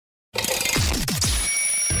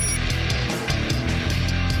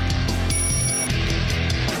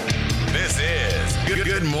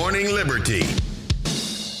Morning Liberty.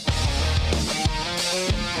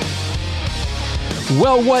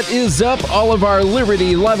 Well, what is up, all of our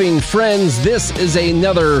liberty-loving friends? This is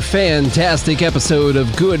another fantastic episode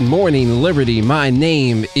of Good Morning Liberty. My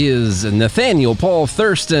name is Nathaniel Paul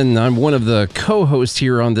Thurston. I'm one of the co-hosts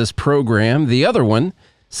here on this program. The other one,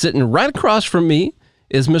 sitting right across from me,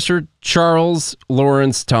 is Mr. Charles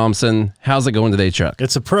Lawrence Thompson. How's it going today, Chuck?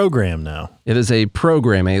 It's a program now. It is a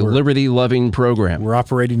program, a liberty-loving program. We're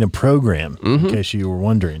operating a program, in case you were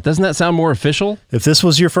wondering. Doesn't that sound more official? If this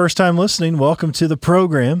was your first time listening, welcome to the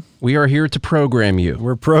program. We are here to program you.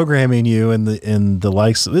 We're programming you in the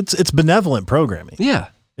likes. It's benevolent programming. Yeah.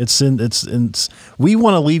 We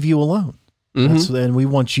want to leave you alone. And we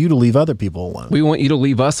want you to leave other people alone. We want you to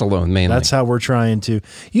leave us alone, mainly. That's how we're trying to.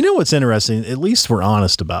 You know what's interesting? At least we're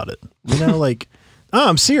honest about it. You know, like, oh,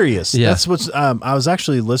 I'm serious. Yeah. That's what's. I was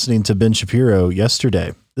actually listening to Ben Shapiro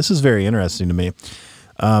yesterday. This is very interesting to me.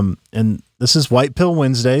 And this is White Pill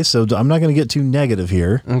Wednesday, so I'm not going to get too negative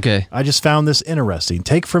here. Okay. I just found this interesting.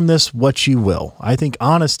 Take from this what you will. I think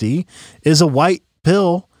honesty is a white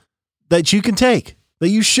pill that you can take, that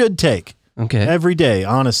you should take. Okay. Every day,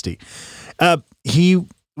 honesty. He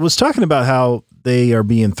was talking about how they are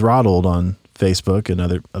being throttled on Facebook and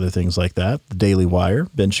other things like that. The Daily Wire,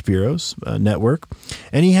 Ben Shapiro's network.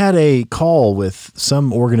 And he had a call with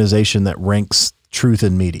some organization that ranks truth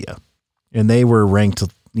in media. And they were ranked,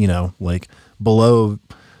 like below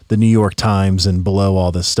the New York Times and below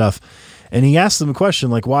all this stuff. And he asked them a question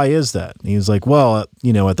like, why is that? And he was like, well,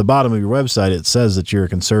 at the bottom of your website, it says that you're a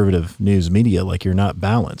conservative news media, like you're not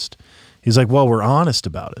balanced. He's like, well, we're honest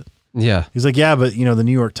about it. Yeah. He's like, yeah, but the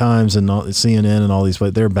New York Times and CNN and all these,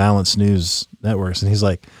 they're balanced news networks. And he's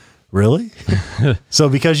like, really? So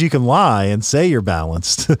because you can lie and say you're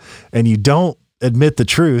balanced and you don't admit the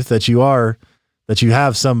truth that you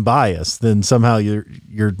have some bias, then somehow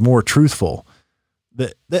you're more truthful.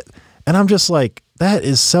 And I'm just like, that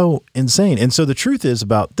is so insane. And so the truth is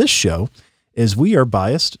about this show is we are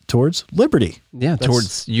biased towards liberty. Yeah,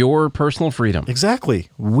 towards your personal freedom. Exactly.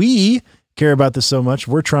 We care about this so much.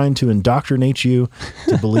 We're trying to indoctrinate you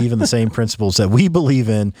to believe in the same principles that we believe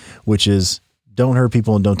in, which is don't hurt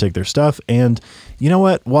people and don't take their stuff. And you know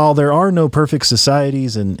what? While there are no perfect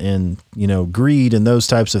societies and greed and those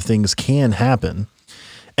types of things can happen,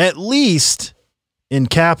 at least in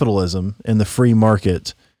capitalism and the free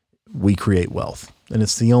market, we create wealth. And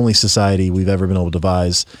it's the only society we've ever been able to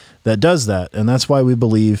devise that does that. And that's why we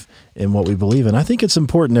believe in what we believe in. I think it's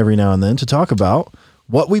important every now and then to talk about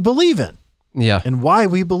what we believe in. Yeah. And why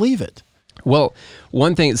we believe it. Well,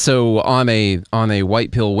 one thing, so on a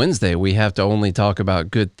White Pill Wednesday, we have to only talk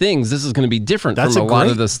about good things. This is going to be different from a lot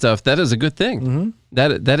of the stuff. That is a good thing. Mm-hmm.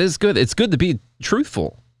 That is good. It's good to be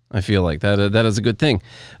truthful. I feel like that is a good thing.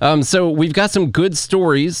 So we've got some good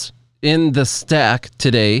stories in the stack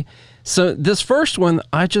today. So this first one,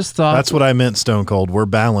 I just thought... That's what I meant, Stone Cold. We're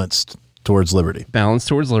balanced towards liberty. Balanced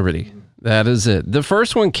towards liberty. That is it. The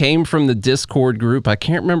first one came from the Discord group. I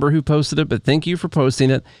can't remember who posted it, but thank you for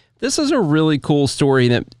posting it. This is a really cool story,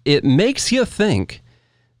 and it makes you think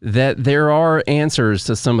that there are answers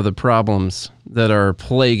to some of the problems that are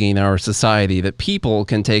plaguing our society, that people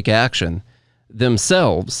can take action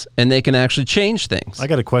themselves, and they can actually change things. I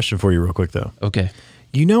got a question for you real quick, though. Okay.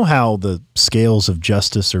 You know how the scales of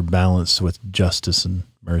justice are balanced with justice and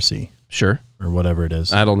mercy? Sure. Or whatever it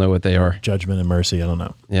is. I don't know what they are. Judgment and mercy, I don't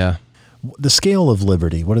know. Yeah. The scale of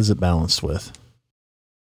liberty, what is it balanced with?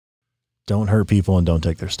 Don't hurt people and don't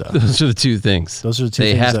take their stuff. Those are the two things.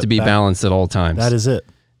 They have to be balanced at all times. That is it.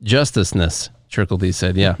 Justiceness, Trickle D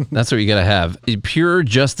said. Yeah, that's what you got to have. Pure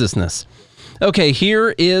justiceness. Okay,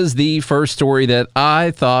 here is the first story that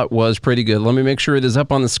I thought was pretty good. Let me make sure it is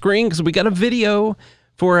up on the screen because we got a video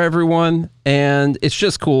for everyone, and it's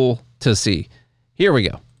just cool to see. Here we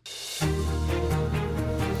go.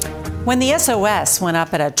 When the SOS went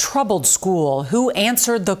up at a troubled school, who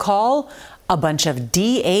answered the call? A bunch of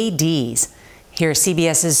DADs. Here's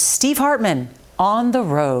CBS's Steve Hartman on the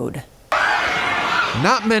road.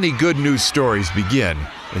 Not many good news stories begin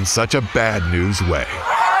in such a bad news way.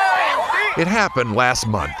 It happened last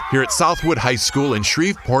month here at Southwood High School in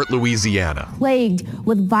Shreveport, Louisiana. Plagued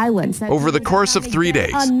with violence. Over the course of 3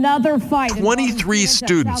 days, another fight. 23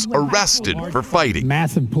 students arrested for fighting.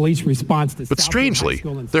 Massive police response to But strangely,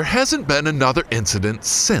 there hasn't been another incident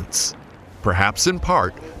since. Perhaps in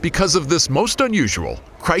part because of this most unusual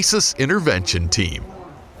crisis intervention team.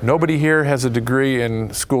 Nobody here has a degree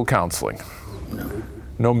in school counseling.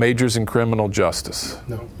 No majors in criminal justice.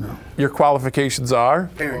 No. Your qualifications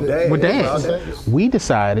are? With Dad, we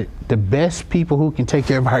decided the best people who can take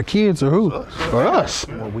care of our kids are who? Are us.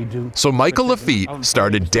 What we do. So Michael Lafitte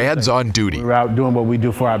started Dads on Duty, We're out doing what we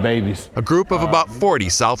do for our babies. a group of about 40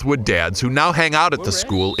 Southwood dads who now hang out at the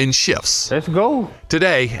school in shifts. Let's go.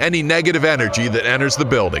 Today, any negative energy that enters the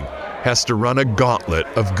building has to run a gauntlet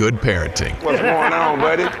of good parenting. What's going on,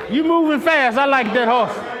 buddy? You moving fast. I like that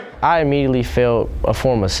horse. I immediately felt a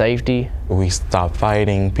form of safety. We stopped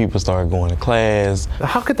fighting, people started going to class.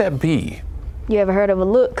 How could that be? You ever heard of a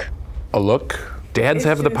look? A look? Dads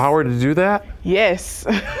have the power to do that? Yes.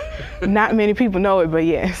 Not many people know it, but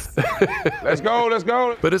yes. Let's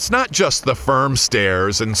go. But it's not just the firm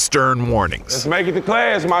stares and stern warnings. Let's make it to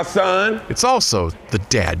class, my son. It's also the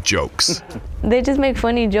dad jokes. They just make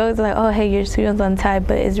funny jokes like, oh, hey, your shoe's untied,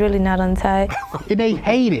 but it's really not untied. And they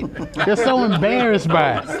hate it. They're so embarrassed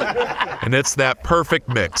by it. And it's that perfect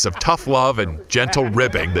mix of tough love and gentle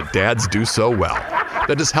ribbing that dads do so well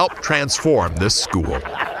that has helped transform this school.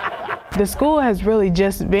 The school has really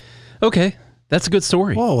just been. Okay, that's a good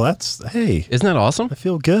story. Whoa, hey. Isn't that awesome? I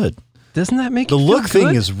feel good. Doesn't that make the you look feel thing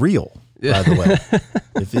good? is real, by the way.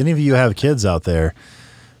 If any of you have kids out there,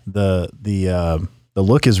 the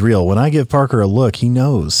look is real. When I give Parker a look, he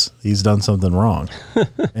knows he's done something wrong.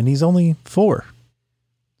 And he's only 4.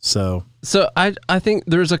 So I think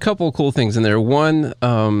there's a couple of cool things in there. One,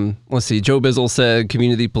 let's see, Joe Bizzle said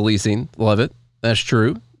community policing. Love it. That's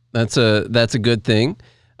true. That's a good thing.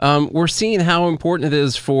 We're seeing how important it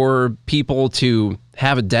is for people to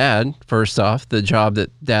have a dad, first off, the job that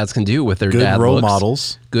dads can do with their good dad role looks.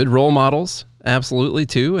 models. Good role models, absolutely,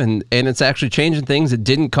 too. And it's actually changing things. It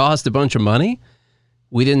didn't cost a bunch of money.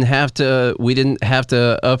 We didn't have to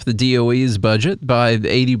up the DOE's budget by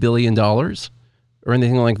 $80 billion or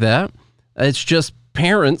anything like that. It's just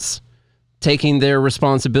parents taking their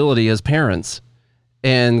responsibility as parents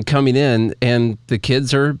and coming in, and the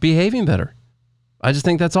kids are behaving better. I just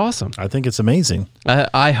think that's awesome. I think it's amazing.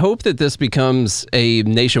 I hope that this becomes a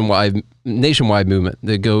nationwide movement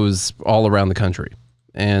that goes all around the country,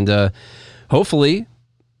 and hopefully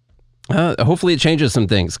it changes some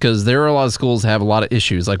things, because there are a lot of schools that have a lot of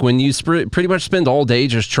issues. Like when you pretty much spend all day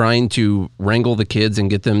just trying to wrangle the kids and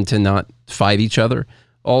get them to not fight each other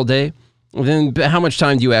all day, then how much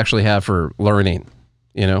time do you actually have for learning?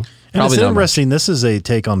 You know, and it's interesting. This is a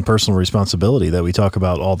take on personal responsibility that we talk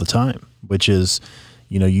about all the time, which is,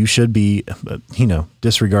 you should be,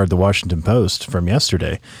 disregard the Washington Post from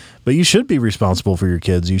yesterday, but you should be responsible for your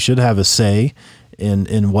kids. You should have a say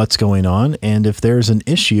in what's going on. And if there's an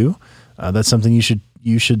issue, that's something you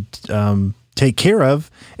should take care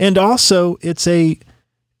of. And also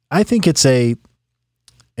I think it's a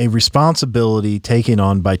responsibility taken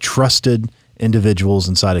on by trusted individuals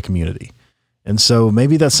inside a community. And so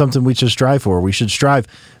maybe that's something we should strive for. We should strive.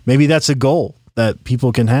 Maybe that's a goal that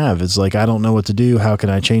people can have. It's like, I don't know what to do. How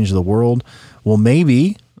can I change the world? Well,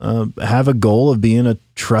 maybe have a goal of being a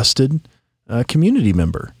trusted community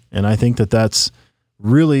member. And I think that that's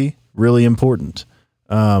really, really important.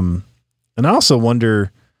 And I also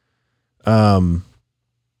wonder, how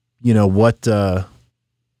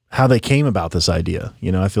they came about this idea.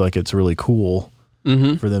 I feel like it's really cool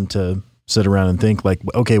for them to sit around and think like,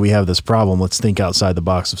 okay, we have this problem. Let's think outside the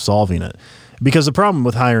box of solving it. Because the problem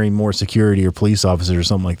with hiring more security or police officers or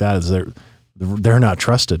something like that is they're not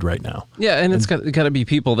trusted right now. Yeah, and it's got to be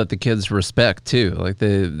people that the kids respect too. Like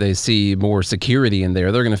they see more security in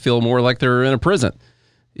there. They're going to feel more like they're in a prison.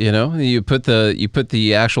 You put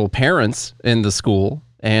the actual parents in the school,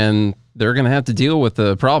 and they're going to have to deal with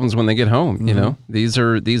the problems when they get home. Mm-hmm.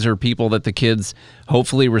 These are people that the kids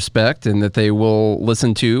hopefully respect and that they will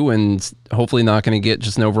listen to, and hopefully not going to get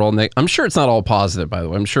just an overall I'm sure it's not all positive, by the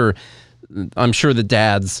way. I'm sure the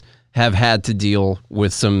dads have had to deal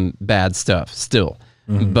with some bad stuff still.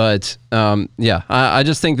 Mm-hmm. But I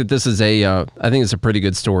just think that this is I think it's a pretty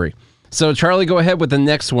good story. So Charlie, go ahead with the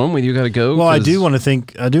next one. You got to go. Well, I do want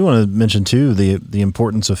to mention too the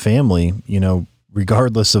importance of family.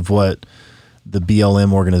 Regardless of what the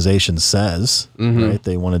BLM organization says, right?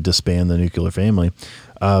 They want to disband the nuclear family.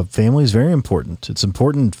 Family is very important. It's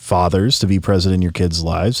important, fathers, to be present in your kids'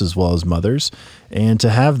 lives as well as mothers, and to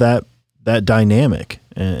have that dynamic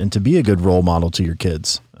and to be a good role model to your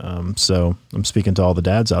kids. So I'm speaking to all the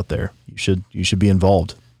dads out there. You should be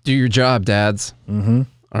involved. Do your job, dads. Mm-hmm.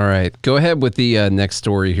 All right. Go ahead with the next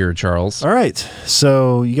story here, Charles. All right.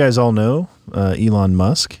 So you guys all know Elon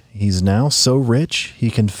Musk. He's now so rich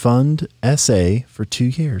he can fund SA for 2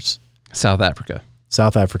 years. South Africa,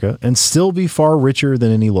 and still be far richer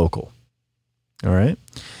than any local. All right.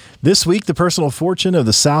 This week, the personal fortune of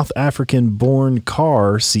the South African-born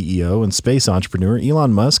car CEO and space entrepreneur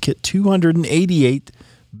Elon Musk hit $288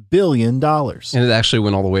 billion. And it actually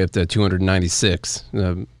went all the way up to 296.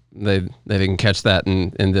 They didn't catch that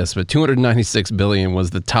in this, but 296 billion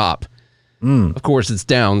was the top. Of course, it's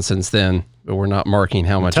down since then, but we're not marking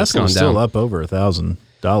how much it's gone down. Tesla's still up over $1,000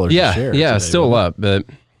 a share. Yeah, today, still up, but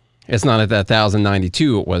it's not at that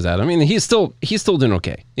 1,092 it was at. I mean, he's still doing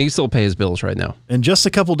okay. He can still pay his bills right now. And just a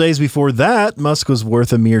couple days before that, Musk was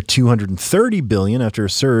worth a mere $230 billion after a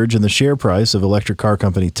surge in the share price of electric car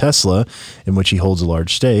company Tesla, in which he holds a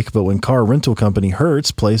large stake. But when car rental company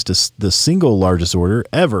Hertz placed the single largest order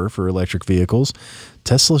ever for electric vehicles,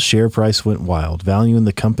 Tesla's share price went wild, valuing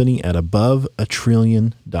the company at above $1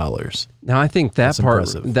 trillion. Now, I think that That's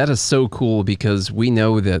impressive. that is so cool because we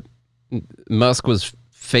know that Musk was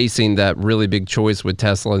facing that really big choice with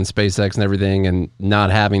Tesla and SpaceX and everything, and not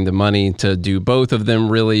having the money to do both of them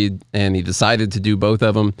really, and he decided to do both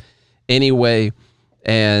of them anyway.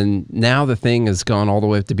 And now the thing has gone all the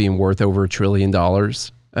way up to being worth over $1 trillion.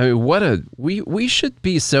 I mean, we should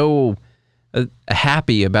be so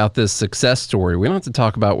happy about this success story. We don't have to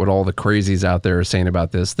talk about what all the crazies out there are saying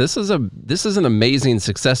about this. This is an amazing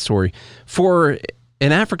success story for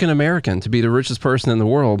an African American to be the richest person in the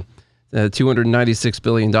world. $296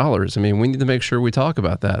 billion. I mean, we need to make sure we talk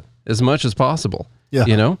about that as much as possible. Yeah.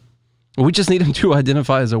 You know? We just need him to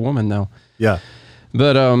identify as a woman now. Yeah.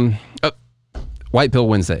 But White Pill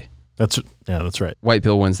Wednesday. That's right. White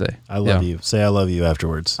Pill Wednesday. I love you. Say I love you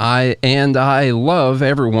afterwards. I love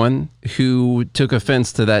everyone who took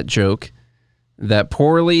offense to that joke. That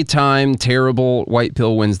poorly timed, terrible White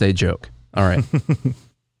Pill Wednesday joke. All right.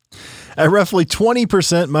 At roughly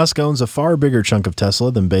 20%, Musk owns a far bigger chunk of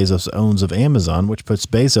Tesla than Bezos owns of Amazon, which puts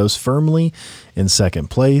Bezos firmly in second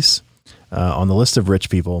place on the list of rich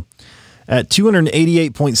people. At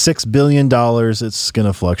 $288.6 billion, it's going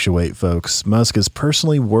to fluctuate, folks. Musk is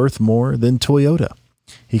personally worth more than Toyota.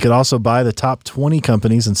 He could also buy the top 20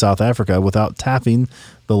 companies in South Africa without tapping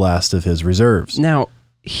the last of his reserves. Now,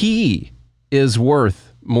 he is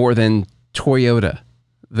worth more than Toyota,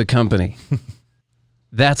 the company.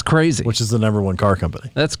 That's crazy. Which is the number one car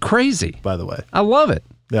company. That's crazy. By the way. I love it.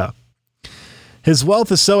 Yeah. His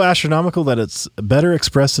wealth is so astronomical that it's better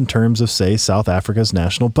expressed in terms of, say, South Africa's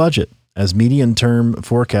national budget. As median-term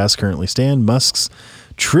forecasts currently stand, Musk's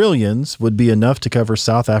trillions would be enough to cover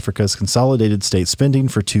South Africa's consolidated state spending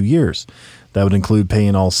for 2 years. That would include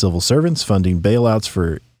paying all civil servants, funding bailouts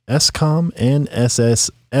for Eskom and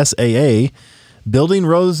SAA, building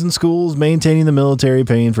roads and schools, maintaining the military,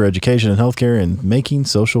 paying for education and healthcare, and making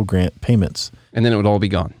social grant payments. And then it would all be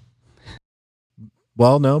gone.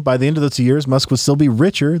 Well, no. By the end of the 2 years, Musk would still be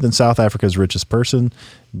richer than South Africa's richest person,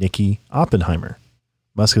 Nikki Oppenheimer.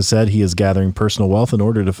 Musk has said he is gathering personal wealth in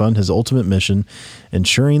order to fund his ultimate mission,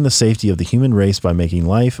 ensuring the safety of the human race by making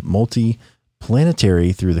life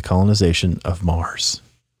multi-planetary through the colonization of Mars.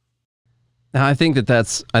 Now, I think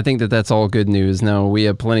that's all good news. Now, we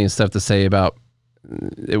have plenty of stuff to say about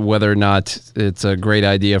whether or not it's a great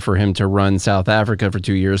idea for him to run South Africa for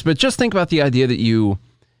 2 years. But just think about the idea that you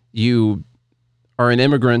are an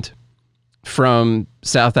immigrant from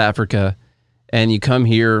South Africa and you come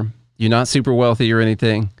here, you're not super wealthy or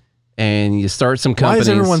anything, and you start some companies.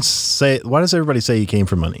 Why does everybody say he came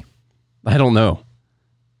from money? I don't know.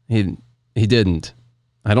 He didn't.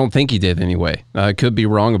 I don't think he did anyway. I could be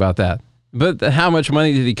wrong about that. But how much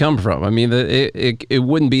money did he come from? I mean, it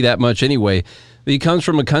wouldn't be that much anyway. He comes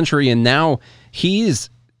from a country, and now he's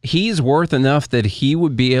worth enough that he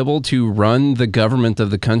would be able to run the government of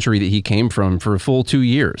the country that he came from for a full 2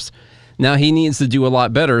 years. Now, he needs to do a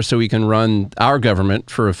lot better so he can run our government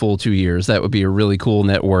for a full 2 years. That would be a really cool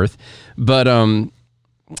net worth. But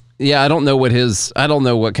yeah, I don't know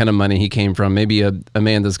what kind of money he came from. Maybe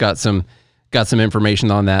Amanda's got some information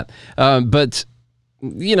on that. But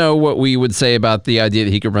you know what we would say about the idea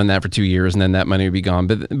that he could run that for 2 years and then that money would be gone.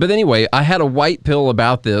 But anyway, I had a white pill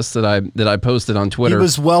about this that I posted on Twitter. He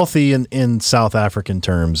was wealthy in South African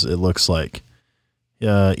terms, it looks like.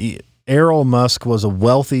 Errol Musk was a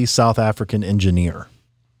wealthy South African engineer.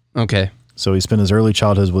 Okay. So he spent his early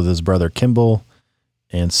childhood with his brother Kimball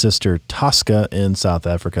and sister Tosca in South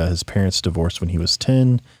Africa. His parents divorced when he was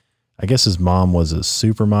 10. I guess his mom was a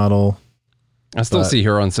supermodel. I still see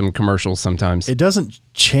her on some commercials sometimes. It doesn't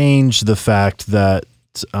change the fact that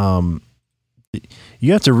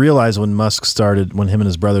you have to realize when him and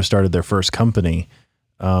his brother started their first company,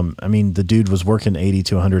 I mean, the dude was working 80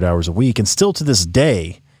 to 100 hours a week, and still to this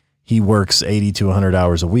day, he works 80 to 100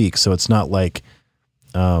 hours a week. So it's not like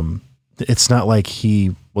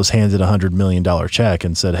he was handed $100 million check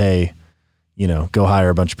and said, "Hey, go hire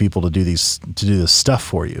a bunch of people to do this stuff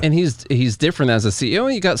for you. And he's different as a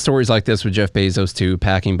CEO. You got stories like this with Jeff Bezos too,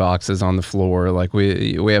 packing boxes on the floor. Like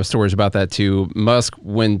we have stories about that too. Musk,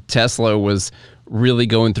 when Tesla was really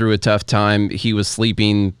going through a tough time, he was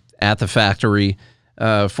sleeping at the factory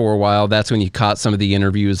for a while. That's when you caught some of the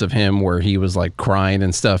interviews of him where he was like crying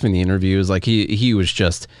and stuff in the interviews. Like he was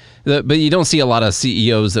just, but you don't see a lot of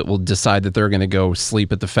CEOs that will decide that they're going to go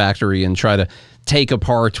sleep at the factory and try to take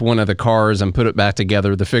apart one of the cars and put it back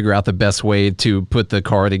together to figure out the best way to put the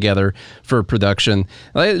car together for production.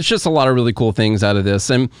 It's just a lot of really cool things out of this.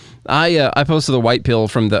 And I posted a white pill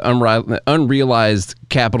from the unrealized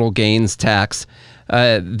capital gains tax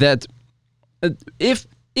that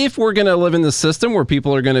if we're going to live in the system where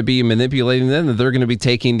people are going to be manipulating them and they're going to be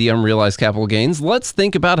taking the unrealized capital gains, let's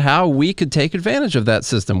think about how we could take advantage of that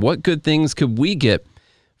system. What good things could we get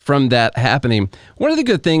from that happening? One of the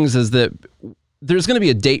good things is that there's going to be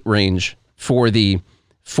a date range for the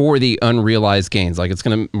unrealized gains. Like it's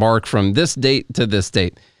going to mark from this date to this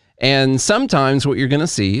date. And sometimes what you're going to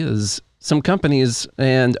see is some companies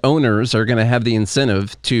and owners are going to have the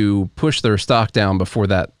incentive to push their stock down before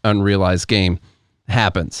that unrealized gain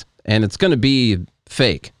happens. And it's going to be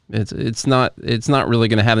fake. It's not really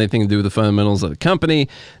going to have anything to do with the fundamentals of the company,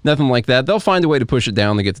 nothing like that. They'll find a way to push it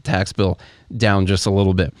down to get the tax bill down just a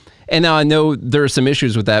little bit. And now I know there are some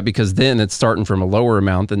issues with that because then it's starting from a lower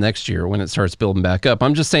amount the next year when it starts building back up.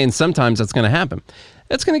 I'm just saying sometimes that's going to happen.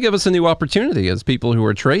 That's going to give us a new opportunity as people who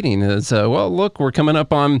are trading. Is well, look, we're coming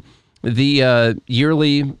up on the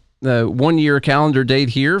yearly 1 year calendar date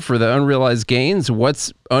here for the unrealized gains.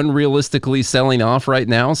 What's unrealistically selling off right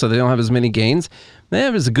now so they don't have as many gains?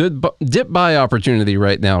 Man, there's a good dip buy opportunity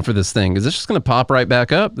right now for this thing. Is this just going to pop right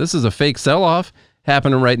back up? This is a fake sell-off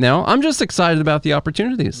happening right now. I'm just excited about the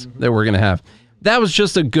opportunities that we're going to have. That was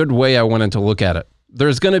just a good way I wanted to look at it.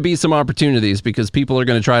 There's going to be some opportunities because people are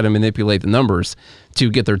going to try to manipulate the numbers to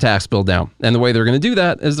get their tax bill down. And the way they're going to do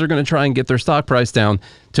that is they're going to try and get their stock price down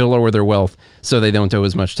to lower their wealth so they don't owe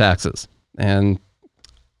as much taxes. And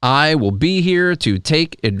I will be here to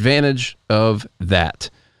take advantage of that.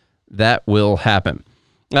 That will happen.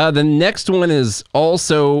 The next one is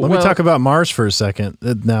also... Let me talk about Mars for a second.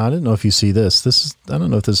 Now, I didn't know if you see this. I don't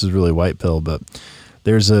know if this is really white pill, but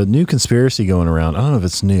there's a new conspiracy going around. I don't know if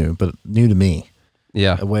it's new, but new to me.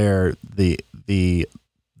 Yeah. Where the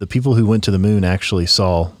people who went to the moon actually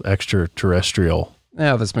saw extraterrestrial.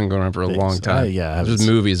 Yeah, that's been going on for a long time. Yeah. There's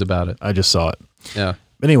movies about it. I just saw it. Yeah.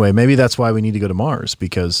 Anyway, maybe that's why we need to go to Mars,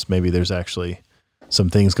 because maybe there's actually some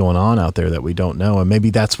things going on out there that we don't know. And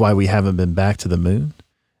maybe that's why we haven't been back to the moon.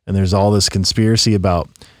 And there's all this conspiracy about,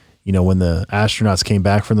 when the astronauts came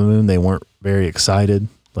back from the moon, they weren't very excited.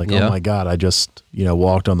 Like, oh my God, I just,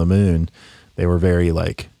 walked on the moon. They were very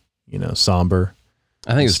somber.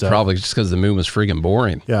 I think it's probably just because the moon was freaking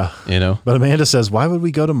boring. Yeah. But Amanda says, why would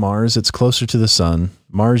we go to Mars? It's closer to the sun.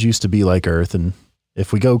 Mars used to be like Earth. And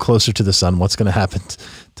if we go closer to the sun, what's going to happen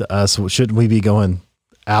to us? Shouldn't we be going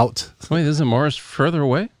out? Wait, isn't Mars further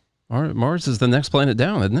away? Mars is the next planet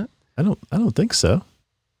down, isn't it? I don't think so.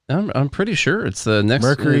 I'm pretty sure it's the next.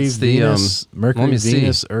 Mercury, it's Venus,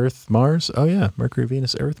 Venus, Earth, Mars. Oh yeah, Mercury,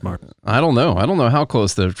 Venus, Earth, Mars. I don't know how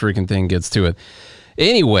close the freaking thing gets to it.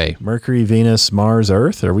 Anyway, Mercury, Venus, Mars,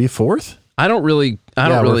 Earth. Are we fourth? I don't really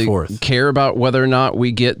care about whether or not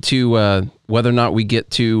we get to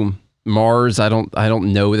Mars. I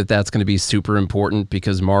don't know that that's going to be super important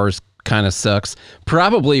because Mars kind of sucks.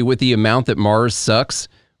 Probably with the amount that Mars sucks,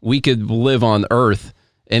 we could live on Earth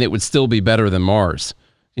and it would still be better than Mars.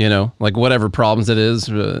 Like whatever problems it is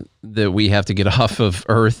that we have to get off of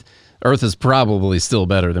Earth is probably still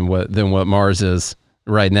better than what Mars is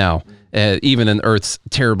right now, even in Earth's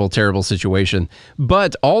terrible, terrible situation.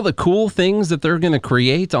 But all the cool things that they're going to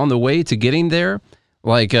create on the way to getting there,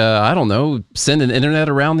 like, I don't know, send an internet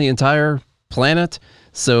around the entire planet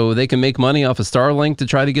so they can make money off of Starlink to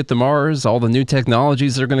try to get to Mars, all the new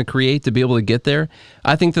technologies they're going to create to be able to get there.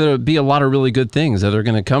 I think there'll be a lot of really good things that are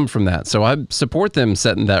going to come from that. So I support them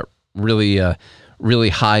setting that really, really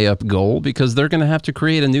high up goal because they're going to have to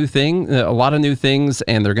create a new thing, a lot of new things,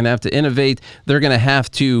 and they're going to have to innovate. They're going to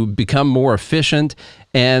have to become more efficient.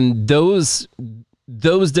 And those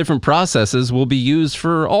different processes will be used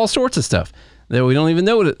for all sorts of stuff that we don't even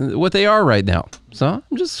know what they are right now. So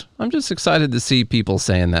I'm just excited to see people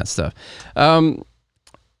saying that stuff. I'm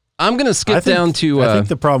going to skip down to... I think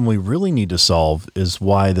the problem we really need to solve is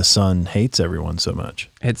why the sun hates everyone so much.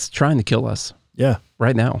 It's trying to kill us. Yeah.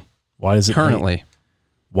 Right now. Why does it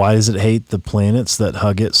Why does it hate the planets that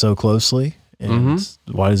hug it so closely? And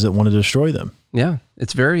why does it want to destroy them? Yeah.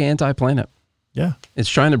 It's very anti-planet. Yeah. It's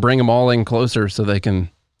trying to bring them all in closer so they can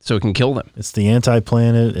so it can kill them. It's the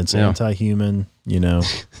anti-planet. It's anti-human,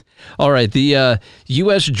 All right. The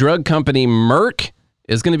U.S. drug company Merck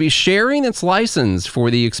is going to be sharing its license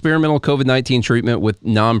for the experimental COVID-19 treatment with a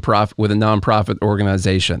nonprofit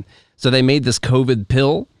organization. So they made this COVID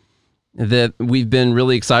pill that we've been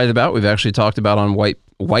really excited about. We've actually talked about on White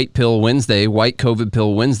COVID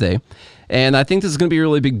Pill Wednesday. And I think this is going to be a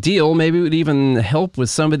really big deal. Maybe it would even help with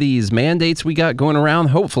some of these mandates we got going around,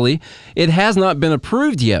 hopefully. It has not been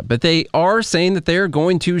approved yet, but they are saying that they're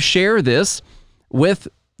going to share this with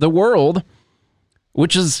the world,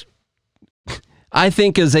 which is, I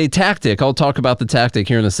think, is a tactic. I'll talk about the tactic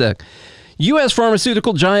here in a sec. U.S.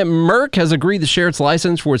 pharmaceutical giant Merck has agreed to share its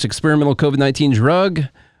license for its experimental COVID-19 drug,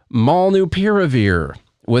 Molnupiravir,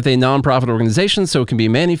 with a nonprofit organization so it can be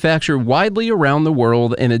manufactured widely around the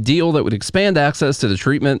world in a deal that would expand access to the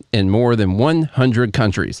treatment in more than 100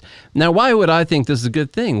 countries. Now, why would I think this is a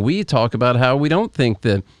good thing? We talk about how we don't think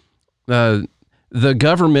that the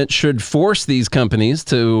government should force these companies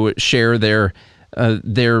to share their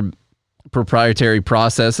proprietary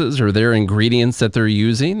processes or their ingredients that they're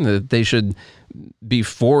using, that they should be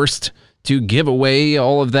forced to give away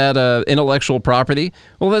all of that intellectual property.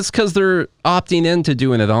 Well, that's because they're opting into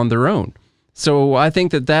doing it on their own. So I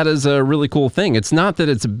think that is a really cool thing. It's not that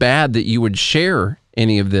it's bad that you would share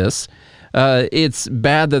any of this. It's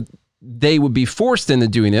bad that they would be forced into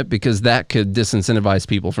doing it because that could disincentivize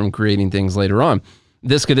people from creating things later on.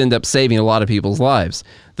 This could end up saving a lot of people's lives.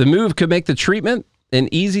 The move could make the treatment an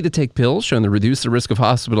easy-to-take pill, shown to reduce the risk of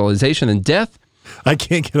hospitalization and death. I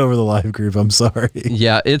can't get over the live group. I'm sorry.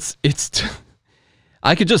 Yeah, it's.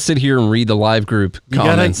 I could just sit here and read the live group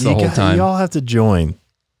comments the whole time. You all have to join.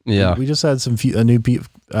 Yeah, we just had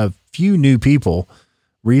a few new people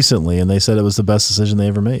recently, and they said it was the best decision they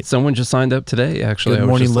ever made. Someone just signed up today. Actually,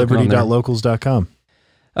 GoodMorningLiberty.locals.com.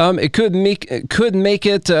 It could make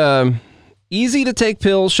it easy to take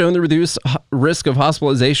pills shown to reduce risk of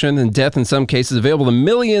hospitalization and death in some cases, available to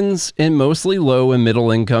millions in mostly low and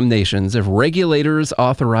middle income nations if regulators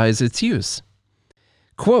authorize its use.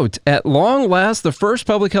 Quote, at long last, the first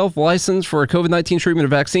public health license for a COVID-19 treatment or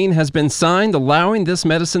vaccine has been signed, allowing this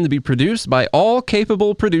medicine to be produced by all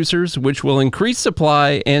capable producers, which will increase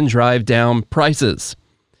supply and drive down prices.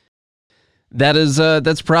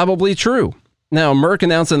 That's probably true. Now, Merck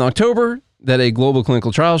announced in October that a global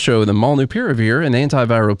clinical trial showed the Molnupiravir, an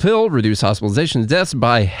antiviral pill, reduced hospitalization and deaths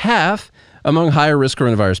by half among higher-risk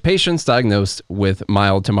coronavirus patients diagnosed with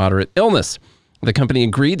mild to moderate illness. The company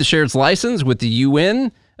agreed to share its license with the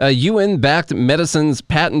UN-backed Medicines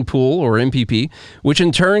Patent Pool, or MPP, which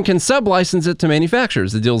in turn can sub-license it to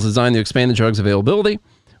manufacturers. The deal is designed to expand the drug's availability,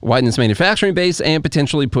 widen its manufacturing base, and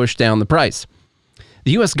potentially push down the price.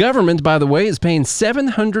 The U.S. government, by the way, is paying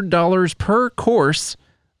 $700 per course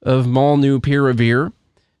of Molnupiravir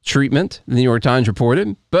treatment, the New York Times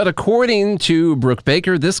reported. But according to Brooke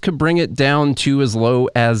Baker, this could bring it down to as low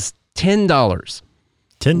as $10.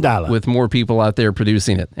 $10. With more people out there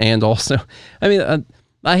producing it. And also, I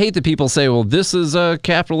hate that people say, well, this is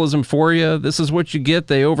capitalism for you. This is what you get.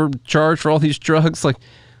 They overcharge for all these drugs. Like,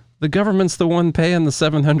 the government's the one paying the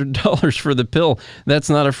 $700 for the pill.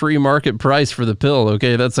 That's not a free market price for the pill,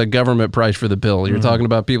 okay? That's a government price for the pill. You're talking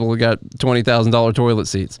about people who got $20,000 toilet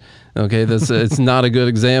seats, okay? It's not a good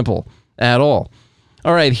example at all.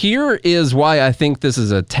 All right, here is why I think this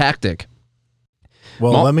is a tactic.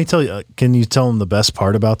 Well, let me tell you, can you tell them the best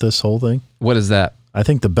part about this whole thing? What is that? I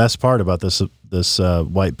think the best part about this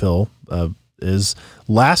white pill is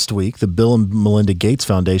last week, the Bill and Melinda Gates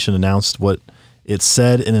Foundation announced what it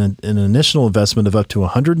said in an initial investment of up to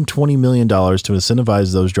 $120 million to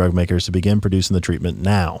incentivize those drug makers to begin producing the treatment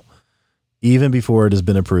now, even before it has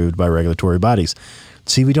been approved by regulatory bodies.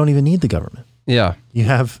 See, we don't even need the government. Yeah. You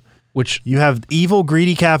have evil,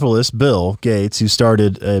 greedy capitalist Bill Gates, who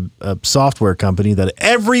started a software company that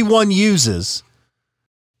everyone uses.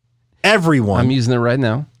 Everyone. I'm using it right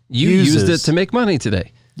now. You used it to make money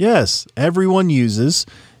today. Yes. Everyone uses,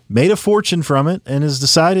 made a fortune from it, and has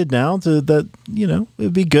decided now that it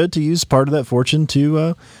would be good to use part of that fortune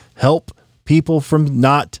to help people from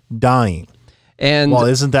not dying. And well,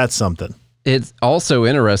 isn't that something? It's also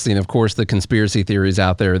interesting, of course, the conspiracy theories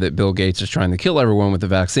out there that Bill Gates is trying to kill everyone with the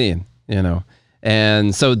vaccine,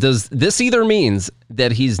 And so this either means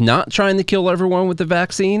that he's not trying to kill everyone with the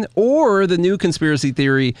vaccine, or the new conspiracy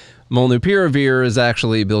theory, Molnupiravir, is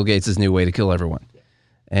actually Bill Gates' new way to kill everyone.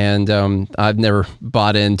 And I've never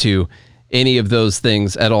bought into any of those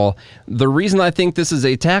things at all. The reason I think this is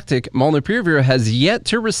a tactic, Molnupiravir has yet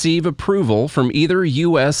to receive approval from either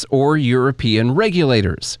U.S. or European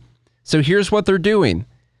regulators. So here's what they're doing.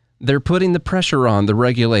 They're putting the pressure on the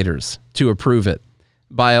regulators to approve it.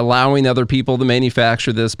 by allowing other people to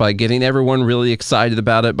manufacture this, by getting everyone really excited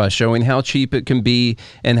about it, by showing how cheap it can be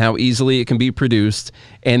and how easily it can be produced.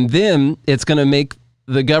 And then it's going to make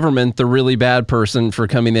the government the really bad person for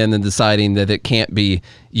coming in and deciding that it can't be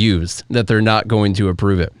used, that they're not going to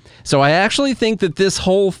approve it. So I actually think that this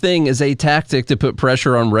whole thing is a tactic to put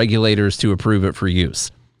pressure on regulators to approve it for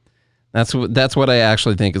use. That's what I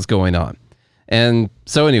actually think is going on. And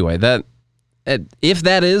so anyway, if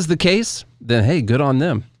that is the case, then hey, good on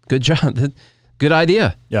them. Good job. Good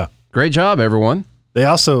idea. Yeah. Great job, everyone. They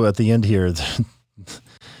also, at the end here,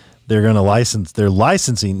 they're going to license. They're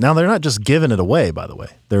licensing. Now, they're not just giving it away, by the way.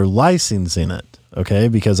 They're licensing it, okay?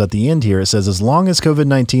 Because at the end here, it says, as long as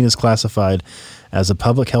COVID-19 is classified as a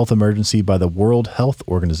public health emergency by the World Health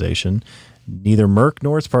Organization, neither Merck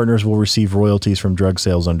nor its partners will receive royalties from drug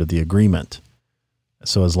sales under the agreement.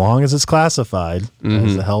 So as long as it's classified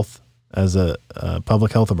as a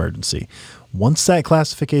public health emergency, once that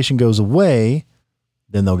classification goes away,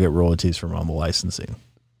 then they'll get royalties from all the licensing.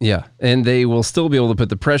 Yeah, and they will still be able to put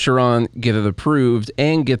the pressure on, get it approved,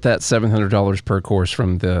 and get that $700 per course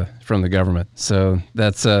from the government. So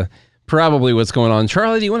that's probably what's going on.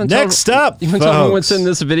 Charlie, do you want to tell me what's in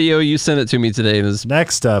this video? You sent it to me today. It was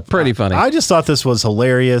next up. Pretty funny. I just thought this was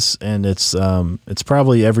hilarious, and it's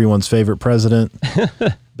probably everyone's favorite president.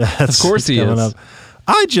 Of course he is. Up.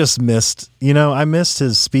 I just missed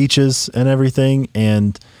his speeches and everything,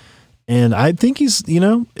 and I think he's,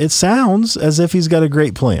 it sounds as if he's got a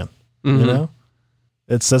great plan.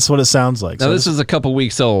 That's what it sounds like. Now, this is a couple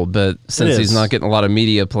weeks old, but since he's not getting a lot of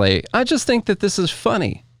media play, I just think that this is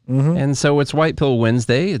funny. And so it's White Pill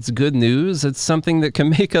Wednesday. It's good news. It's something that can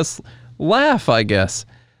make us laugh, I guess.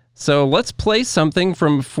 So let's play something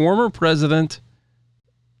from former President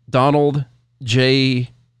Donald J.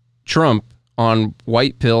 Trump on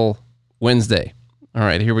White Pill Wednesday. All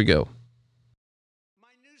right, here we go.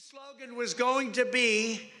 Slogan was going to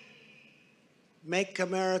be Make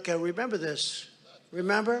America, remember this,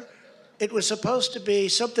 remember? It was supposed to be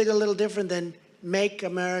something a little different than Make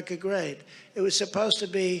America Great. It was supposed to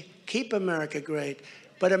be Keep America Great.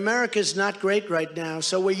 But America's not great right now,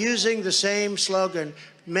 so we're using the same slogan,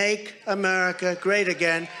 Make America Great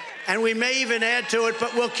Again. And we may even add to it,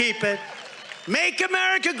 but we'll keep it. Make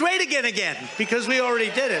America Great Again, because we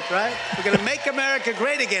already did it, right? We're going to make America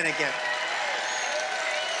great again.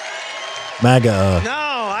 MAGA. No,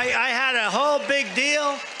 I had a whole big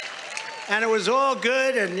deal, and it was all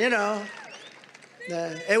good, and,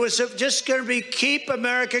 it was just going to be Keep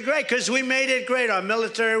America Great, because we made it great. Our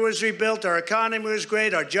military was rebuilt, our economy was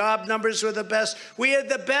great, our job numbers were the best. We had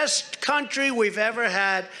the best country we've ever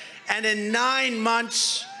had, and in 9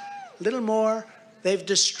 months, a little more, they've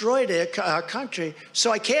destroyed our country.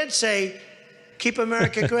 So I can't say Keep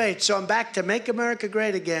America Great. So I'm back to Make America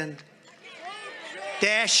Great Again.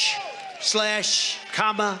 /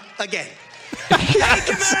 comma again. Make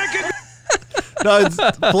America Great. No, it's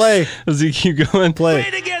play. Does he keep going? Play.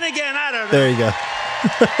 Great again. I don't know. There you go.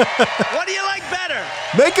 What do you like better?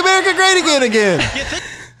 Make America Great Again. You think?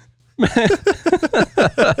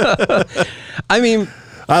 I mean,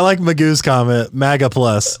 I like Magoo's comment. MAGA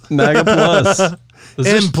plus. MAGA plus.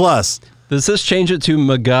 M plus. Does this change it to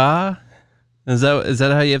MAGA? Is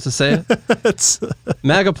that how you have to say it?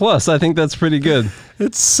 MAGA plus. I think that's pretty good.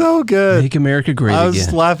 It's so good. Make America Great Again. I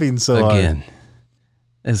was laughing so hard.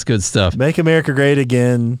 It's good stuff. Make America Great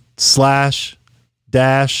Again /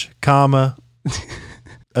 comma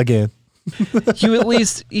again. You at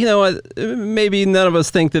least, maybe none of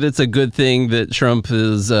us think that it's a good thing that Trump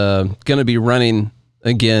is going to be running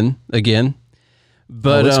again.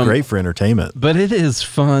 But it's great for entertainment. But it is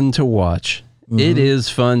fun to watch. It is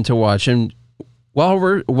fun to watch. And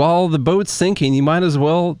while the boat's sinking, you might as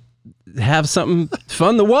well have something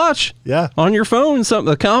fun to watch. Yeah. On your phone,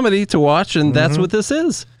 a comedy to watch, and that's what this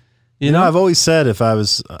is. You know, I've always said if I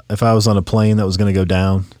was on a plane that was going to go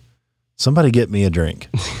down, somebody get me a drink.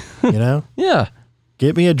 Yeah.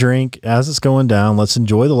 Get me a drink as it's going down. Let's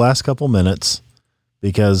enjoy the last couple minutes,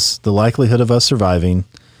 because the likelihood of us surviving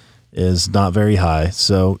is not very high.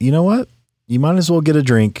 So you know what? You might as well get a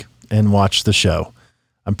drink and watch the show.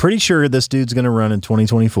 I'm pretty sure this dude's going to run in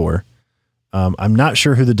 2024. I'm not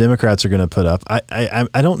sure who the Democrats are going to put up.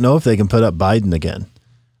 I don't know if they can put up Biden again.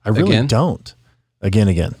 I really don't.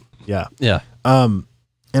 Again. Yeah. Yeah. And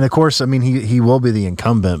of course, I mean, he will be the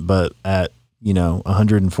incumbent, but at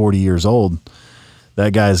 140 years old,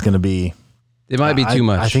 that guy is going to be. It might be too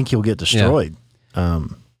much. I think he'll get destroyed.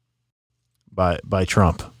 By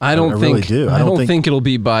Trump. I don't think it'll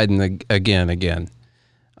be Biden again.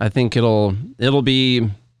 I think it'll be.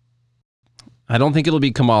 I don't think it'll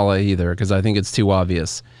be Kamala either, because I think it's too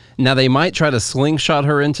obvious. Now, they might try to slingshot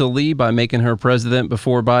her into the lead by making her president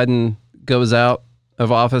before Biden goes out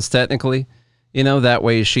of office, technically. That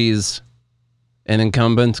way she's an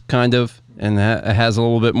incumbent, kind of, and has a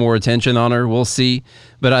little bit more attention on her. We'll see.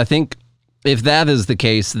 But I think if that is the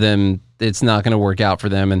case, then it's not going to work out for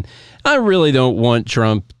them. And I really don't want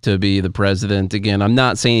Trump to be the president again. I'm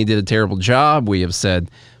not saying he did a terrible job. We have said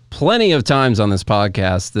plenty of times on this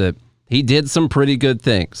podcast that he did some pretty good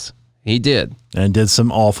things. He did. And did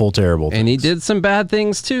some awful, terrible things. And he did some bad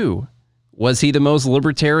things, too. Was he the most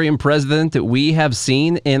libertarian president that we have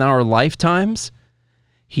seen in our lifetimes?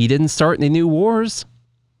 He didn't start any new wars.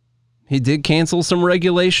 He did cancel some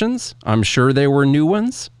regulations. I'm sure there were new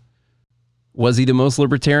ones. Was he the most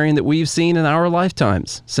libertarian that we've seen in our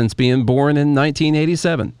lifetimes since being born in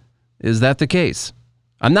 1987? Is that the case?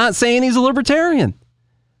 I'm not saying he's a libertarian.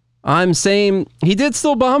 I'm saying he did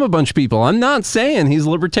still bomb a bunch of people. I'm not saying he's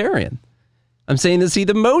libertarian. I'm saying, is he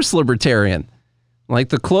the most libertarian? Like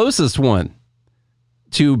the closest one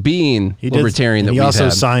to being libertarian that we've had. He also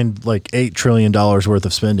signed like $8 trillion worth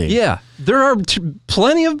of spending. Yeah, there are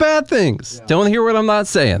plenty of bad things. Yeah. Don't hear what I'm not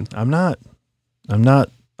saying. I'm not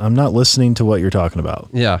listening to what you're talking about.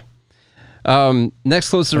 Yeah. Next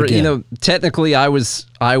closest, technically I was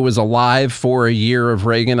alive for a year of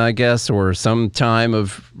Reagan, I guess, or some time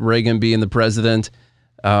of Reagan being the president.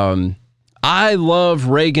 I love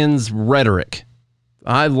Reagan's rhetoric.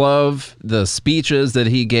 I love the speeches that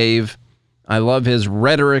he gave. I love his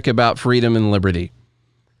rhetoric about freedom and liberty.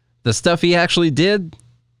 The stuff he actually did,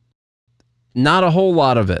 not a whole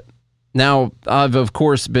lot of it. Now, I've, of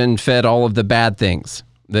course, been fed all of the bad things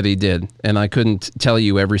that he did, and I couldn't tell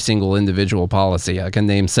you every single individual policy. I can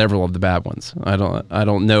name several of the bad ones. I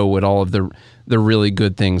don't know what all of the really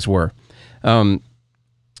good things were.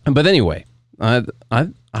 But anyway, I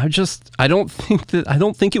don't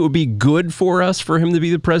think it would be good for us for him to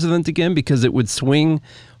be the president again, because it would swing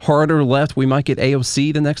harder left. We might get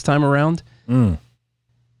AOC the next time around.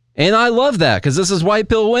 And I love that, because this is White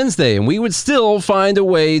Pill Wednesday, and we would still find a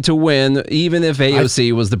way to win even if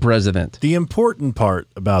AOC was the president. The important part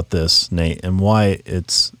about this, Nate, and why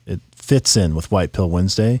it fits in with White Pill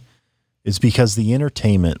Wednesday is because the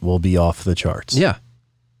entertainment will be off the charts. Yeah.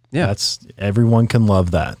 Yeah. Everyone can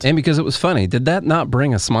love that. And because it was funny. Did that not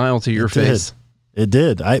bring a smile to your face? It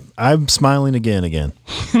did. I'm smiling again.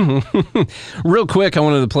 Real quick, I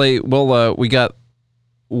wanted to play, we got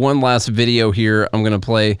one last video here I'm going to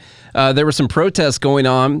play. There were some protests going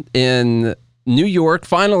on in New York.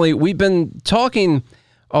 Finally, we've been talking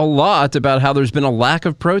a lot about how there's been a lack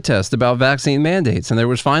of protest about vaccine mandates, and there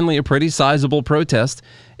was finally a pretty sizable protest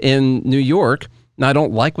in New York. Now, I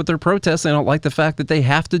don't like what they're protesting. I don't like the fact that they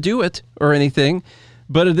have to do it or anything,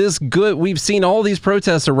 but it is good. We've seen all these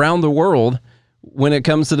protests around the world when it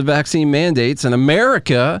comes to the vaccine mandates. In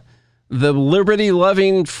America, the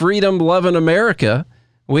liberty-loving, freedom-loving America,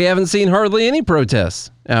 we haven't seen hardly any protests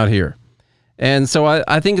out here. And so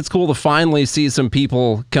I think it's cool to finally see some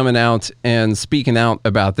people coming out and speaking out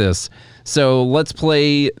about this. So let's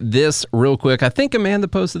play this real quick. I think Amanda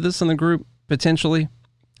posted this in the group, potentially.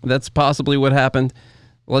 That's possibly what happened.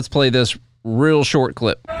 Let's play this real short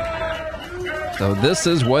clip. So this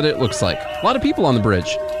is what it looks like. A lot of people on the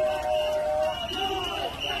bridge.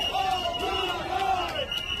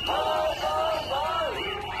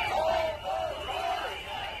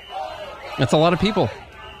 That's a lot of people.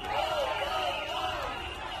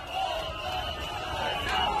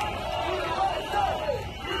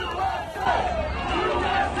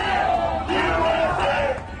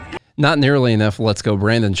 Not nearly enough Let's Go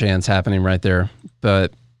Brandon chants happening right there,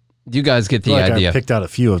 but you guys get the idea. I picked out a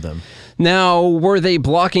few of them. Now, were they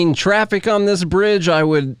blocking traffic on this bridge? I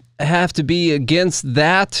would have to be against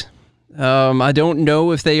that. I don't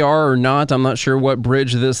know if they are or not. I'm not sure what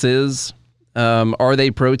bridge this is. Are they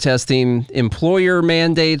protesting employer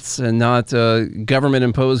mandates and not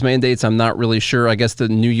government-imposed mandates? I'm not really sure. I guess the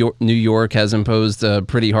New York has imposed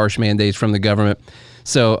pretty harsh mandates from the government.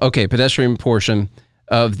 So, okay, pedestrian portion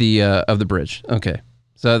of the bridge. Okay,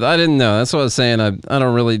 so I didn't know. That's what I was saying. I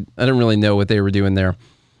didn't really know what they were doing there.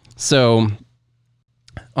 So,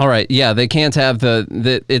 all right, yeah, they can't have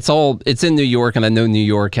it's in New York, and I know New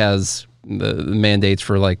York has the mandates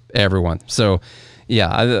for like everyone. So. Yeah,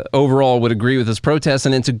 I overall would agree with this protest,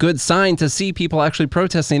 and it's a good sign to see people actually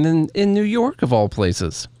protesting in New York, of all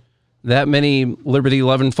places. That many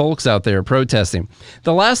liberty-loving folks out there protesting.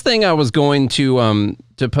 The last thing I was going to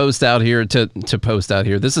post out here,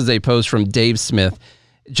 this is a post from Dave Smith,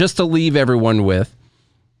 just to leave everyone with.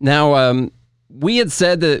 Now, we had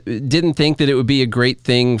said that didn't think that it would be a great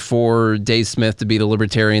thing for Dave Smith to be the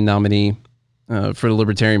Libertarian nominee for the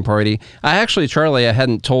Libertarian Party. Charlie, I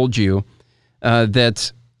hadn't told you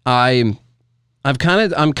that I'm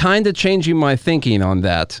kind of changing my thinking on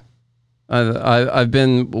that. I've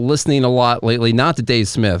been listening a lot lately, not to Dave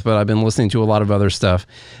Smith, but I've been listening to a lot of other stuff,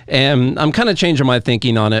 and I'm kind of changing my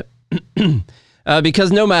thinking on it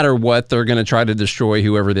because no matter what, they're going to try to destroy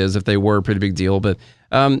whoever it is if they were a pretty big deal. But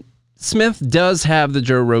Smith does have the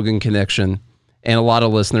Joe Rogan connection and a lot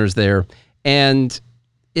of listeners there, and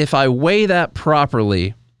if I weigh that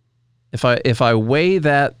properly, if I weigh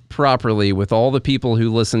that properly with all the people who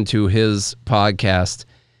listen to his podcast,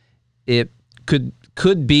 it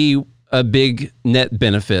could be a big net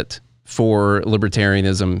benefit for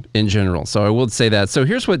libertarianism in general. So I will say that. So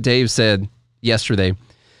here's what Dave said yesterday.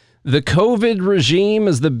 The COVID regime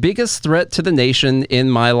is the biggest threat to the nation in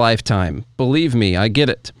my lifetime. Believe me, I get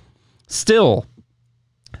it. Still,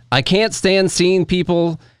 I can't stand seeing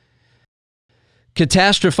people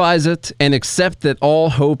catastrophize it and accept that all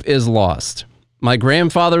hope is lost. My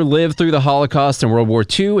grandfather lived through the Holocaust and World War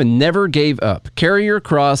II and never gave up. Carry your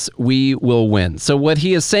cross, we will win. So what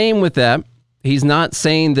he is saying with that, he's not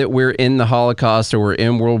saying that we're in the Holocaust or we're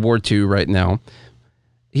in World War II right now.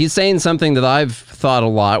 He's saying something that I've thought a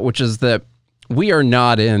lot, which is that we are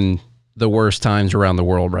not in the worst times around the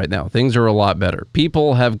world right now. Things are a lot better.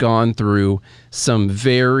 People have gone through some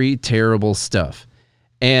very terrible stuff.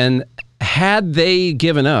 And had they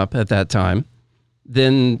given up at that time,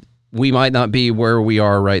 then we might not be where we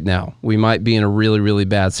are right now. We might be in a really, really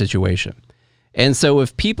bad situation. And so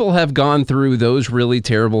if people have gone through those really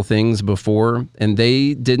terrible things before and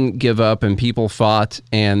they didn't give up and people fought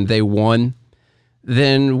and they won,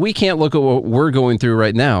 then we can't look at what we're going through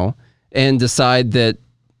right now and decide that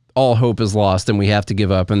all hope is lost and we have to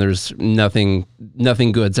give up and there's nothing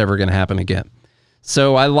good's ever going to happen again.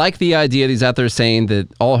 So I like the idea that he's out there saying that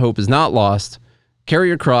all hope is not lost. Carry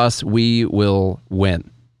your cross, we will win.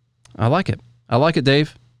 I like it. I like it,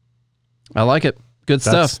 Dave. I like it. Good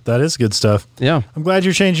stuff. That is good stuff. Yeah. I'm glad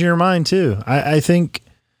you're changing your mind too. I think,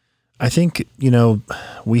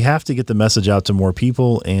 we have to get the message out to more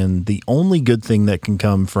people. And the only good thing that can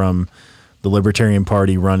come from the Libertarian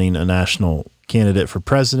Party running a national candidate for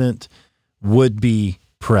president would be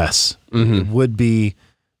press. Mm-hmm. It would be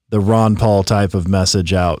the Ron Paul type of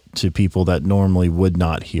message out to people that normally would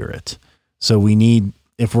not hear it. So we need,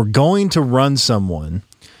 if we're going to run someone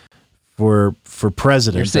for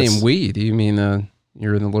president. You're saying we? Do you mean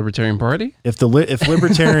you're in the Libertarian Party? If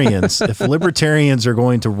libertarians if libertarians are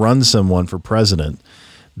going to run someone for president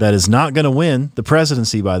that is not going to win the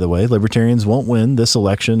presidency, by the way, libertarians won't win this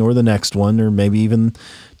election or the next one or maybe even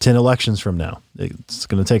 10 elections from now. It's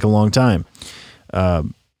going to take a long time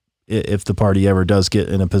if the party ever does get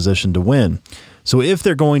in a position to win. So if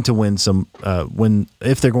they're going to win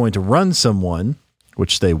if they're going to run someone,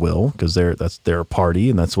 which they will, because that's their party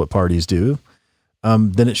and that's what parties do,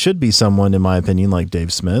 then it should be someone, in my opinion, like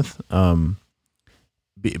Dave Smith,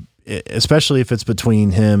 especially if it's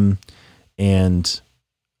between him and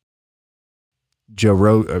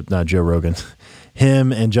not Joe Rogan,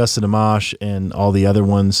 him and Justin Amash and all the other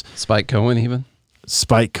ones. Spike Cohen even?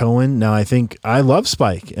 Spike Cohen. Now, I love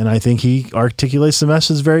Spike, and I think he articulates the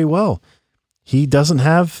message very well. He doesn't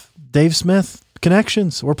have Dave Smith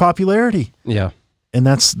connections or popularity. Yeah. And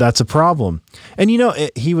that's a problem. And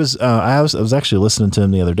he was I was actually listening to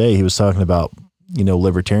him the other day. He was talking about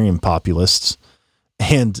libertarian populists,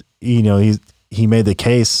 and he made the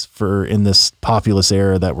case for, in this populist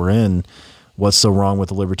era that we're in, what's so wrong with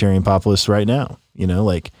the libertarian populists right now?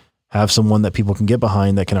 Like, have someone that people can get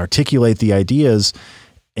behind that can articulate the ideas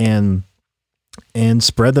and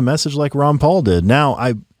spread the message like Ron Paul did. Now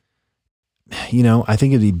I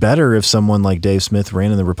think it'd be better if someone like Dave Smith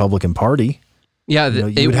ran in the Republican Party. Yeah,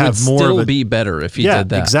 it would have still be better if he did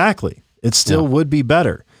that. Exactly. It still would be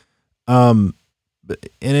better. And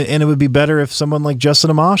it would be better if someone like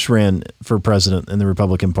Justin Amash ran for president in the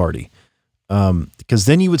Republican Party. Because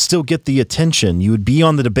then you would still get the attention. You would be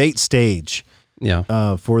on the debate stage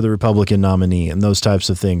for the Republican nominee and those types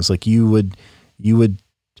of things. Like you would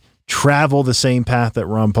travel the same path that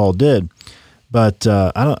Ron Paul did. But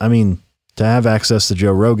to have access to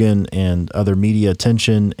Joe Rogan and other media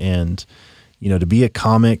attention and to be a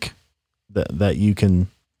comic that you can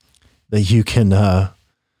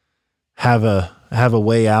have a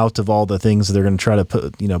way out of all the things that they're going to try to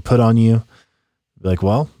put on you. Like,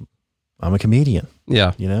 well, I'm a comedian.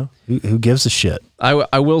 Yeah. Who gives a shit?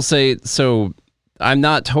 I will say, so I'm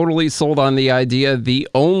not totally sold on the idea. The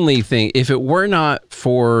only thing, if it were not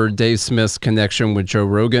for Dave Smith's connection with Joe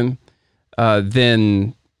Rogan,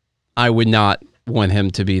 then I would not want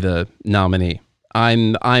him to be the nominee.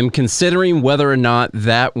 I'm considering whether or not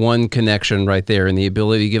that one connection right there and the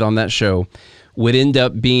ability to get on that show would end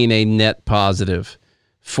up being a net positive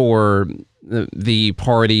for the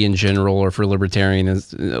party in general or for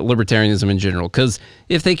libertarianism in general. Because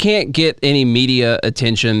if they can't get any media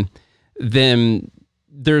attention, then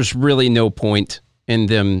there's really no point in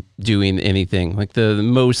them doing anything. Like a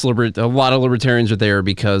lot of libertarians are there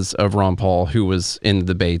because of Ron Paul, who was in the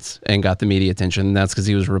debates and got the media attention. And that's because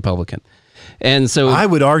he was a Republican. And so I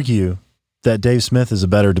would argue that Dave Smith is a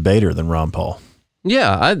better debater than Ron Paul.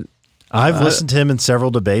 Yeah. I've listened to him in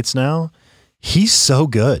several debates now. He's so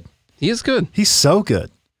good. He is good. He's so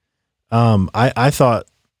good. I thought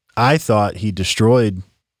he destroyed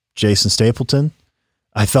Jason Stapleton.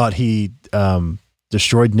 I thought he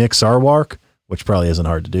destroyed Nick Sarwark, which probably isn't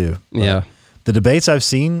hard to do. Yeah. The debates I've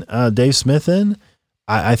seen Dave Smith in,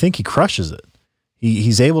 I think he crushes it.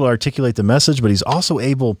 He's able to articulate the message, but he's also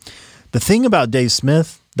able. The thing about Dave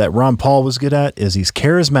Smith that Ron Paul was good at is he's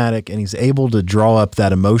charismatic and he's able to draw up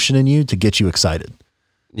that emotion in you to get you excited.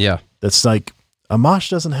 Yeah. That's like, Amash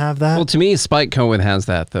doesn't have that. Well, to me, Spike Cohen has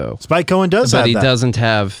that, though. Spike Cohen does have that. But he doesn't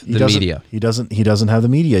have the media. He doesn't have the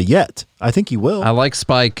media yet. I think he will. I like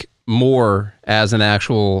Spike more as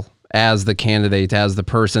as the candidate, as the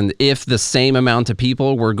person. If the same amount of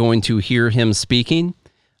people were going to hear him speaking,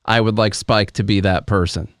 I would like Spike to be that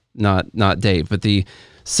person, not Dave. But the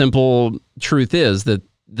simple truth is that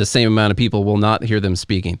the same amount of people will not hear them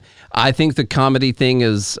speaking. I think the comedy thing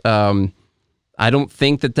is, I don't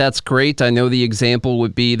think that that's great. I know the example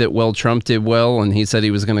would be that, well, Trump did well, and he said he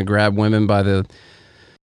was going to grab women by the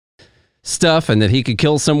stuff and that he could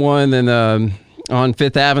kill someone and on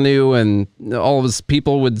Fifth Avenue, and all of his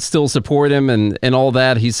people would still support him and all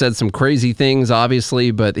that. He said some crazy things,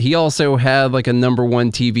 obviously, but he also had like a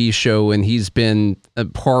 #1 TV show, and he's been a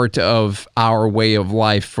part of our way of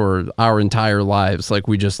life for our entire lives. Like,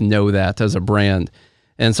 we just know that as a brand.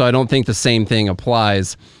 And so I don't think the same thing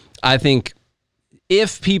applies. I think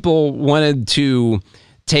if people wanted to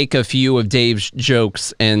take a few of Dave's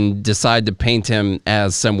jokes and decide to paint him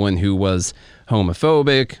as someone who was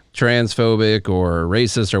homophobic, transphobic, or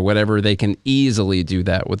racist, or whatever, they can easily do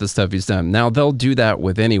that with the stuff he's done. Now, they'll do that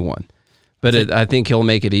with anyone, but I think he'll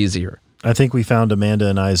make it easier. I think we found Amanda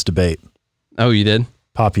and I's debate. Oh, you did?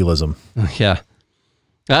 Populism. Yeah.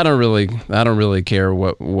 I don't really care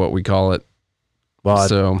what we call it. Well,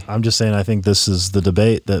 so I'm just saying, I think this is the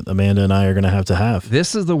debate that Amanda and I are going to have.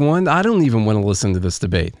 This is the one. I don't even want to listen to this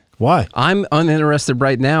debate. Why? I'm uninterested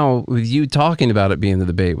right now with you talking about it being the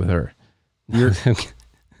debate with her.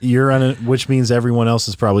 You're on it, which means everyone else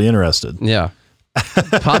is probably interested. Yeah.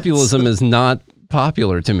 Populism is not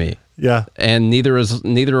popular to me. Yeah. And neither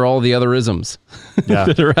are all the other isms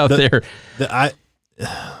that are out there. I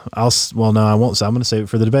won't. I'm going to save it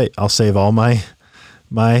for the debate. I'll save all my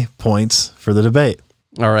points for the debate.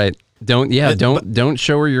 All right. Don't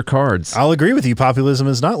show her your cards. I'll agree with you. Populism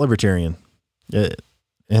is not libertarian.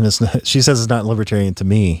 And it's not, she says it's not libertarian to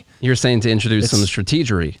me. You're saying to introduce some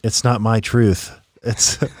strategery. It's not my truth.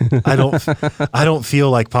 It's I don't feel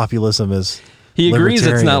like populism is. He agrees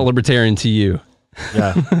it's not libertarian to you.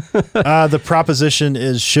 Yeah. The proposition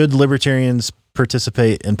is, should libertarians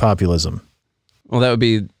participate in populism? Well, that would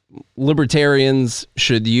be libertarians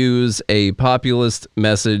should use a populist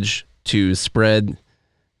message to spread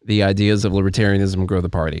the ideas of libertarianism and grow the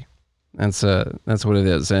party. That's what it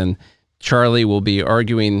is. And Charlie will be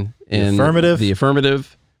arguing in the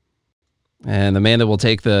affirmative, and Amanda will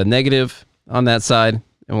take the negative on that side,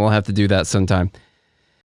 and we'll have to do that sometime.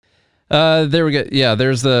 There we go. Yeah,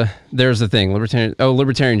 there's the thing.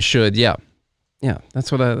 Libertarians should. Yeah.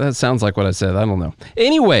 That sounds like what I said. I don't know.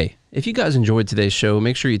 Anyway, if you guys enjoyed today's show,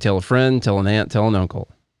 make sure you tell a friend, tell an aunt, tell an uncle,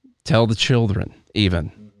 tell the children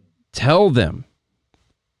even. Tell them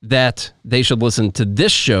that they should listen to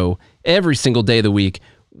this show every single day of the week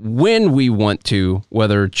when we want to,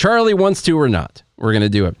 whether Charlie wants to or not. We're going to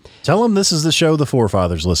do it. Tell them this is the show the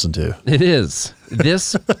forefathers listened to. It is.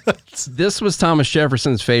 This was Thomas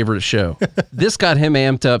Jefferson's favorite show. This got him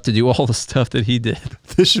amped up to do all the stuff that he did.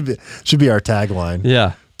 This should be our tagline.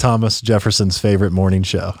 Yeah. Thomas Jefferson's favorite morning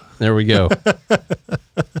show. There we go.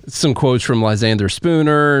 Some quotes from Lysander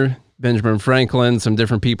Spooner, Benjamin Franklin, some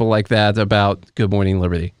different people like that about Good Morning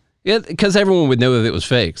Liberty. Because everyone would know that it was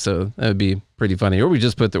fake, so that would be pretty funny. Or we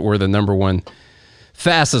just put that we're the #1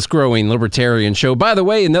 fastest growing libertarian show. By the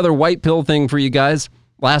way, another white pill thing for you guys.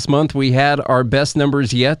 Last month, we had our best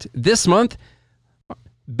numbers yet. This month,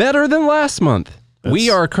 better than last month.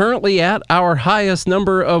 We are currently at our highest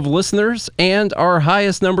number of listeners and our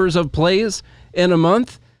highest numbers of plays in a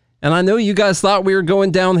month. And I know you guys thought we were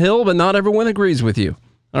going downhill, but not everyone agrees with you.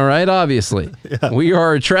 All right, obviously. Yeah. We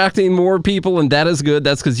are attracting more people, and that is good.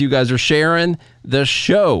 That's because you guys are sharing the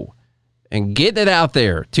show and getting it out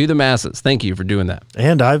there to the masses. Thank you for doing that.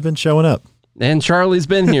 And I've been showing up. And Charlie's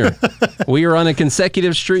been here. We are on a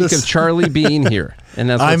consecutive streak of Charlie being here, and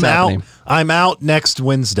that's what's happening. I'm out next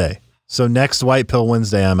Wednesday. So next White Pill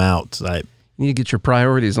Wednesday, I'm out. You need to get your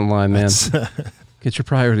priorities in line, man. Get your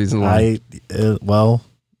priorities in line. Well,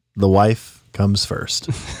 the wife comes first.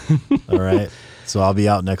 All right. So I'll be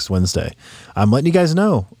out next Wednesday. I'm letting you guys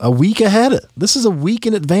know a week ahead. This is a week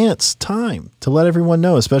in advance time to let everyone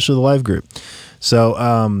know, especially the live group.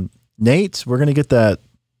 So, Nate, we're going to get that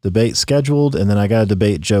debate scheduled, and then I got to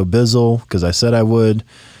debate Joe Bizzle because I said I would.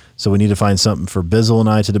 So we need to find something for Bizzle and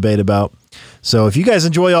I to debate about. So if you guys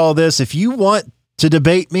enjoy all this, if you want to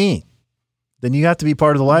debate me, then you have to be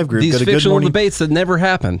part of the live group. These fictional debates that never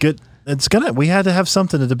happen. We had to have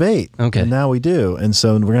something to debate. Okay. And now we do. And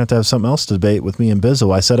so we're going to have something else to debate with me and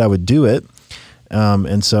Bizzle. I said I would do it.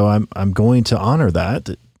 And so I'm going to honor that.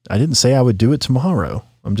 I didn't say I would do it tomorrow.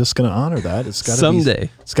 I'm just going to honor that. It's got to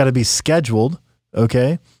someday. It's got to be scheduled.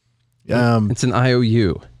 Okay. It's an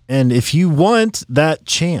IOU. And if you want that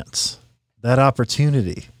chance, that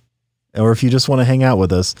opportunity, or if you just want to hang out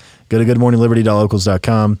with us, go to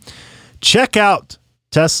goodmorningliberty.locals.com. Check out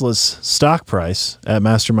Tesla's stock price at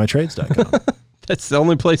mastermytrades.com. That's the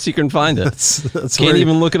only place you can find it. That's Can't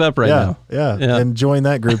even look it up right now. Yeah. And join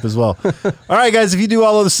that group as well. All right, guys, if you do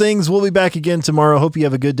all of those things, we'll be back again tomorrow. Hope you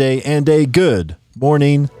have a good day and a good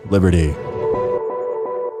morning, Liberty.